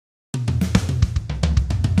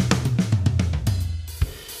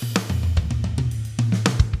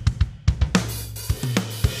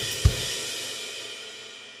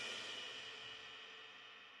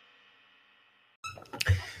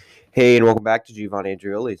Hey, and welcome back to Giovanni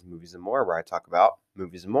Andreoli's Movies and More, where I talk about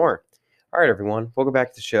movies and more. All right, everyone, welcome back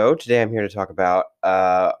to the show. Today I'm here to talk about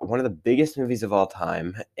one of the biggest movies of all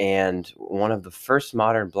time and one of the first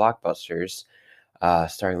modern blockbusters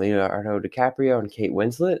starring Leonardo DiCaprio and Kate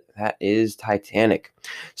Winslet. That is Titanic.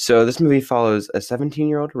 So, this movie follows a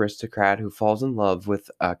 17-year-old aristocrat who falls in love with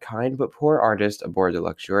a kind but poor artist aboard the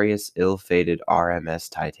luxurious, ill-fated RMS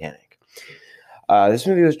Titanic. This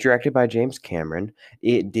movie was directed by James Cameron.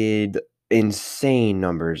 It did insane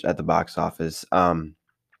numbers at the box office, and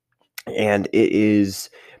it is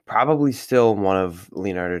probably still one of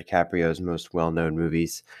Leonardo DiCaprio's most well-known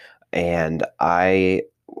movies. And I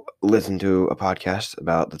listened to a podcast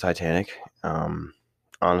about the Titanic,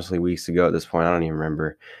 honestly, weeks ago at this point. I don't even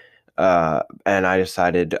remember. And I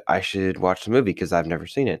decided I should watch the movie because I've never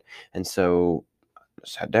seen it. And so I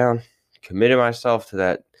sat down, committed myself to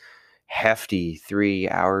that hefty 3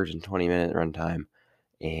 hours and 20-minute runtime,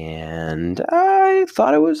 and I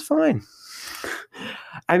thought it was fine.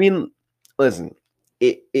 I mean, listen,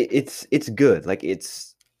 it's good. Like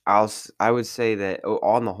I would say that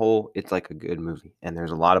on the whole, it's like a good movie, and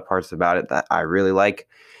there's a lot of parts about it that I really like.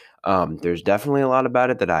 There's definitely a lot about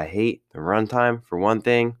it that I hate. The runtime, for one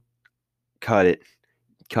thing, cut it.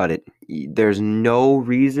 Cut it. There's no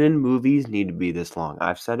reason movies need to be this long.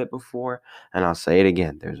 I've said it before, and I'll say it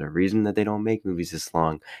again. There's a reason that they don't make movies this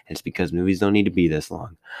long, and it's because movies don't need to be this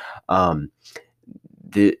long. Um,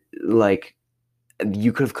 the like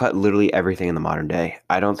you could have cut literally everything in the modern day.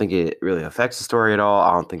 I don't think it really affects the story at all.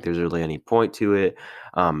 I don't think there's really any point to it.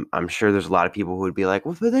 I'm sure there's a lot of people who would be like,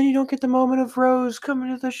 well, but then you don't get the moment of Rose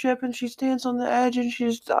coming to the ship and she stands on the edge and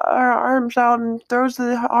she's her arms out and throws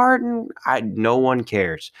the heart and no one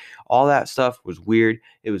cares. All that stuff was weird.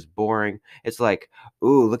 It was boring. It's like,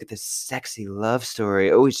 ooh, look at this sexy love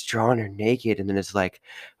story. Oh, he's drawing her naked, and then it's like,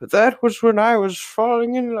 that was when I was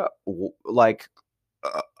falling in love. Like,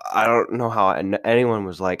 uh, I don't know how anyone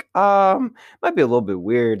was like, might be a little bit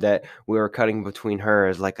weird that we were cutting between her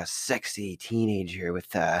as like a sexy teenager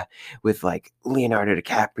with like Leonardo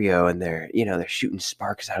DiCaprio and they're shooting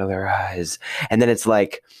sparks out of their eyes. And then it's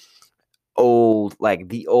like, like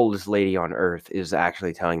the oldest lady on earth is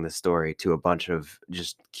actually telling the story to a bunch of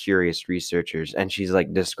just curious researchers, and she's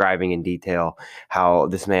like describing in detail how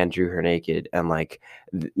this man drew her naked and like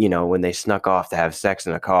when they snuck off to have sex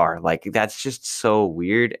in a car. Like, that's just so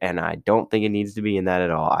weird, and I don't think it needs to be in that at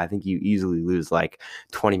all. I think you easily lose like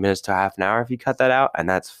 20 minutes to half an hour if you cut that out, and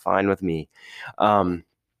that's fine with me. um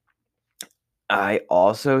I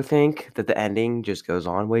also think that the ending just goes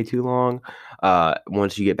on way too long.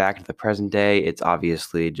 Once you get back to the present day, it's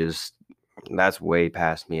obviously just that's way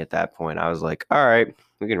past me at that point. I was like, all right,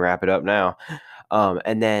 we can wrap it up now.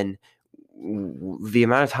 And then the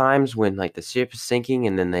amount of times when like the ship is sinking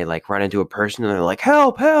and then they like run into a person and they're like,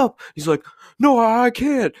 help, help. He's like, no, I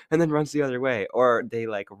can't. And then runs the other way. Or they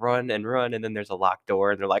like run and run and then there's a locked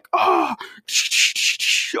door and they're like, ah,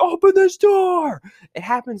 open this door. It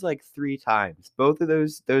happens like 3 times. Both of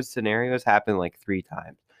those scenarios happen like 3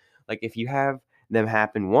 times. Like, if you have them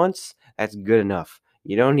happen once, that's good enough.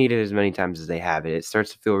 You don't need it as many times as they have it. It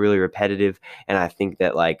starts to feel really repetitive, and I think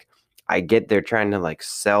that like I get they're trying to like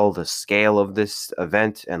sell the scale of this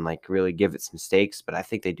event and like really give it some stakes, but I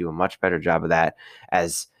think they do a much better job of that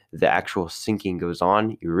as the actual sinking goes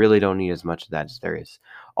on. You really don't need as much of that as there is.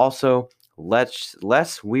 Also,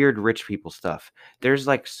 less weird rich people stuff. There's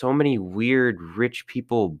like so many weird rich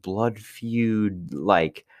people blood feud,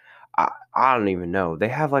 like I don't even know. They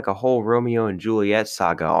have like a whole Romeo and Juliet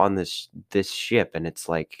saga on this ship, and it's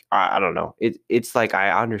like I don't know. It's like I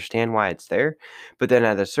understand why it's there, but then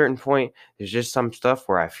at a certain point, there's just some stuff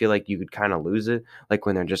where I feel like you could kind of lose it. Like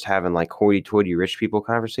when they're just having like hoity-toity rich people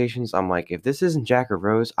conversations. I'm like, if this isn't Jack or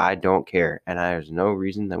Rose, I don't care, and there's no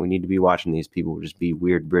reason that we need to be watching these people just be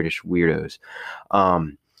weird British weirdos.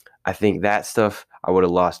 Um, I think that stuff I would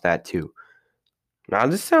have lost that too. Now,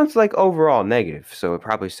 this sounds like overall negative, so it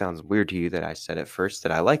probably sounds weird to you that I said at first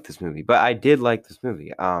that I like this movie, but I did like this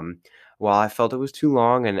movie. While I felt it was too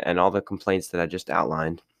long and all the complaints that I just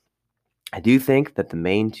outlined, I do think that the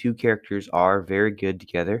main two characters are very good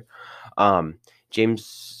together. Um,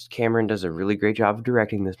 James Cameron does a really great job of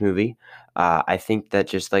directing this movie. I think that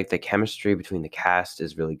just like the chemistry between the cast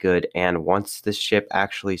is really good, and once the ship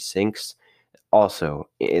actually sinks, also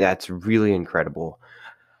that's really incredible.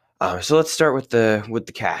 So let's start with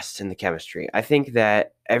the cast and the chemistry. I think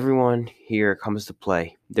that everyone here comes to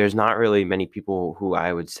play. There's not really many people who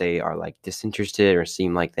I would say are like disinterested or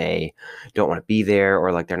seem like they don't want to be there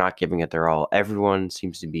or like they're not giving it their all. Everyone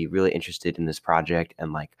seems to be really interested in this project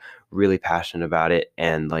and like really passionate about it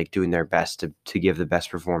and like doing their best to give the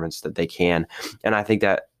best performance that they can. And I think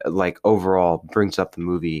that like overall brings up the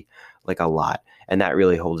movie like a lot, and that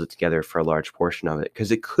really holds it together for a large portion of it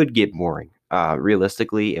because it could get boring.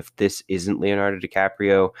 Realistically, if this isn't Leonardo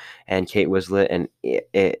DiCaprio and Kate Winslet, and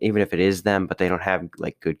even if it is them, but they don't have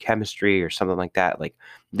like good chemistry or something like that, like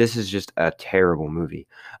this is just a terrible movie.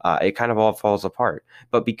 It kind of all falls apart.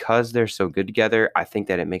 But because they're so good together, I think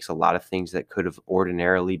that it makes a lot of things that could have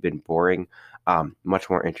ordinarily been boring much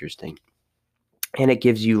more interesting. And it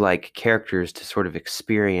gives you like characters to sort of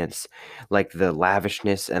experience like the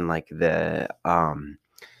lavishness and like the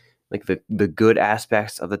good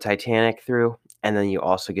aspects of the Titanic through, and then you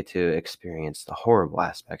also get to experience the horrible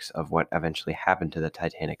aspects of what eventually happened to the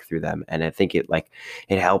Titanic through them. And I think it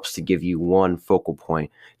helps to give you one focal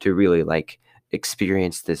point to really like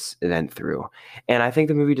experience this event through. And I think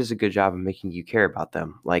the movie does a good job of making you care about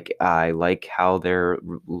them. Like I like how their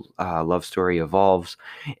love story evolves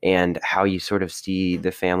and how you sort of see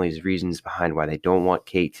the family's reasons behind why they don't want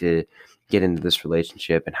Kate to get into this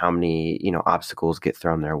relationship and how many obstacles get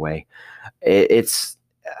thrown their way. It's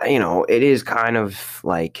it is kind of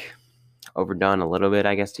like overdone a little bit,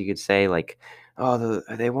 I guess you could say, like, oh,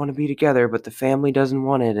 they want to be together but the family doesn't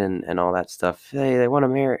want it, and all that stuff. They want to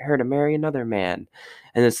marry her to marry another man,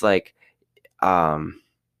 and it's like um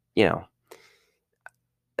you know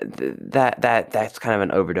that's kind of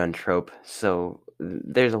an overdone trope. So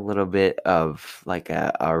there's a little bit of like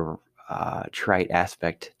a trite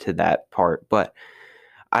aspect to that part, but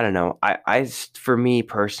I don't know. For me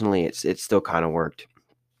personally, it still kind of worked.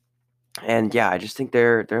 And yeah, I just think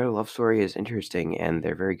their love story is interesting and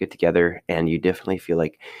they're very good together, and you definitely feel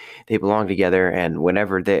like they belong together. And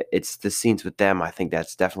whenever it's the scenes with them, I think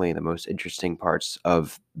that's definitely the most interesting parts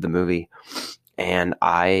of the movie. And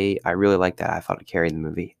I really like that. I thought it carried the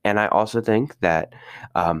movie, and I also think that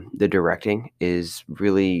the directing is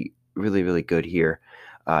really really really good here.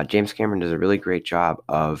 James Cameron does a really great job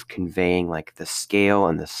of conveying like the scale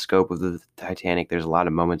and the scope of the Titanic. There's a lot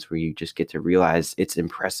of moments where you just get to realize its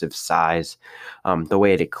impressive size, the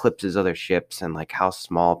way it eclipses other ships, and like how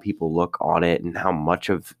small people look on it, and how much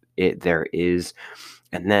of it there is.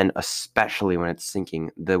 And then, especially when it's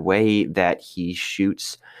sinking, the way that he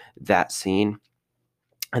shoots that scene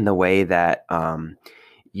and the way that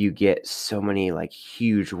you get so many like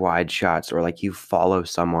huge wide shots, or like you follow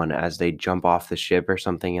someone as they jump off the ship or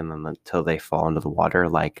something and then until they fall into the water,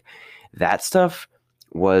 like that stuff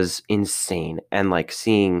was insane. And like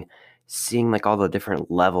seeing like all the different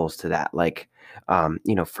levels to that, like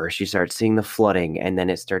first you start seeing the flooding, and then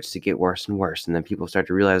it starts to get worse and worse, and then people start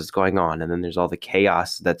to realize what's going on, and then there's all the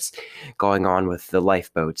chaos that's going on with the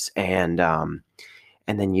lifeboats, and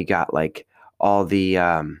then you got like all the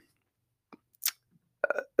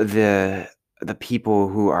the people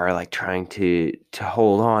who are like trying to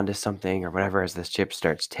hold on to something or whatever. As the ship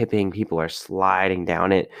starts tipping, people are sliding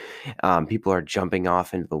down it, people are jumping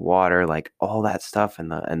off into the water, like all that stuff,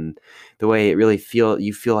 and the way it really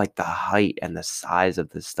you feel like the height and the size of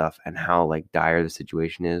this stuff and how like dire the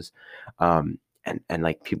situation is. And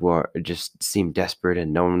like people are just seem desperate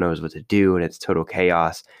and no one knows what to do and it's total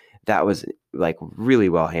chaos. That was like really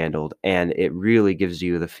well handled, and it really gives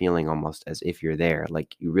you the feeling almost as if you're there.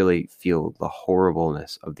 Like you really feel the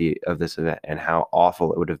horribleness of this event and how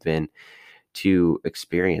awful it would have been to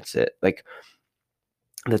experience it. Like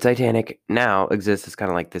the Titanic now exists as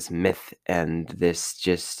kind of like this myth and this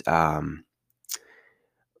just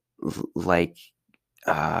like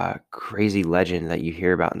crazy legend that you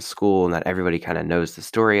hear about in school and that everybody kind of knows the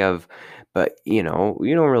story of, but you don't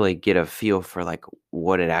really get a feel for like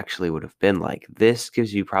what it actually would have been like. This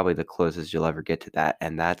gives you probably the closest you'll ever get to that,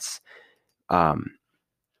 and um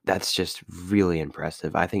that's just really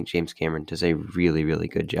impressive. I think James Cameron does a really really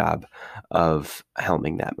good job of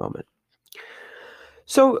helming that moment.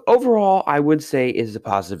 So overall, I would say it is a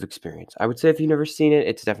positive experience. I would say if you've never seen it,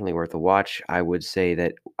 it's definitely worth a watch. I would say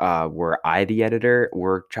that were I the editor,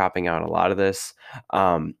 we're chopping out a lot of this.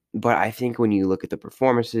 But I think when you look at the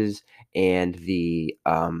performances and the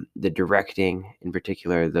directing in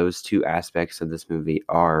particular, those two aspects of this movie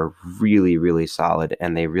are really, really solid,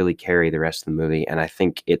 and they really carry the rest of the movie. And I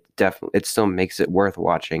think it still makes it worth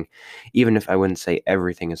watching, even if I wouldn't say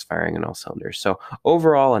everything is firing on all cylinders. So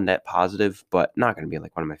overall, a net positive, but not going to be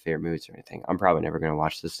like one of my favorite movies or anything. I'm probably never going to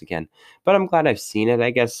watch this again, but I'm glad I've seen it,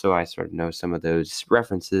 I guess, so I sort of know some of those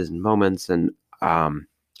references and moments, and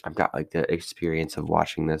I've got like the experience of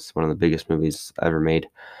watching this, one of the biggest movies ever made.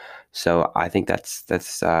 So I think that's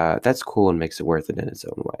cool and makes it worth it in its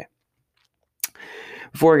own way.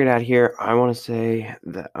 Before I get out of here, I want to say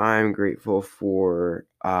that I'm grateful for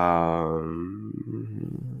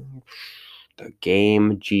the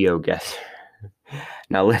game GeoGuessr.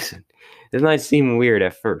 Now listen, this might seem weird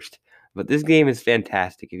at first, but this game is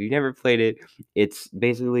fantastic. If you've never played it, it's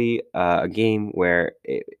basically a game where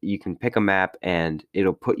you can pick a map and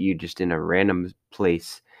it'll put you just in a random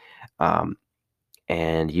place. Um,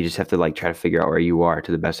 and you just have to like try to figure out where you are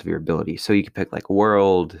to the best of your ability. So you can pick like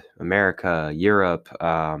world, America, Europe,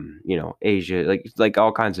 Asia, like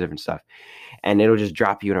all kinds of different stuff, and it'll just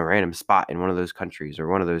drop you in a random spot in one of those countries or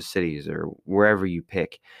one of those cities or wherever you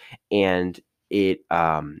pick, and you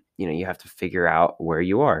have to figure out where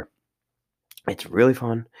you are. It's really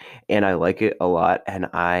fun, and I like it a lot, and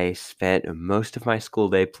I spent most of my school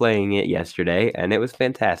day playing it yesterday, and it was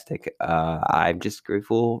fantastic. I'm just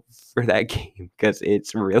grateful for that game because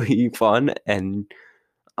it's really fun, and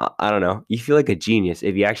I don't know, you feel like a genius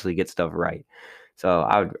if you actually get stuff right. So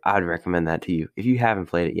I would recommend that to you if you haven't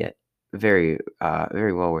played it yet. Very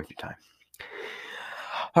very well worth your time.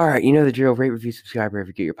 All right, you know the drill. Rate, review, subscribe wherever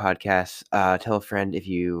you get your podcasts. Tell a friend if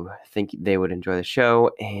you think they would enjoy the show,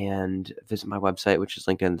 and visit my website, which is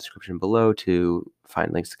linked in the description below, to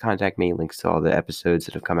find links to contact me, links to all the episodes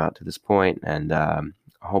that have come out to this point, and a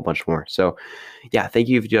whole bunch more. So, yeah, thank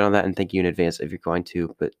you for doing all that, and thank you in advance if you're going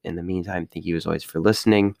to. But in the meantime, thank you as always for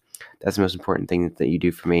listening. That's the most important thing that you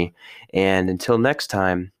do for me. And until next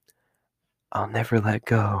time, I'll never let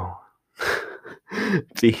go.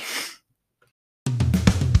 Peace.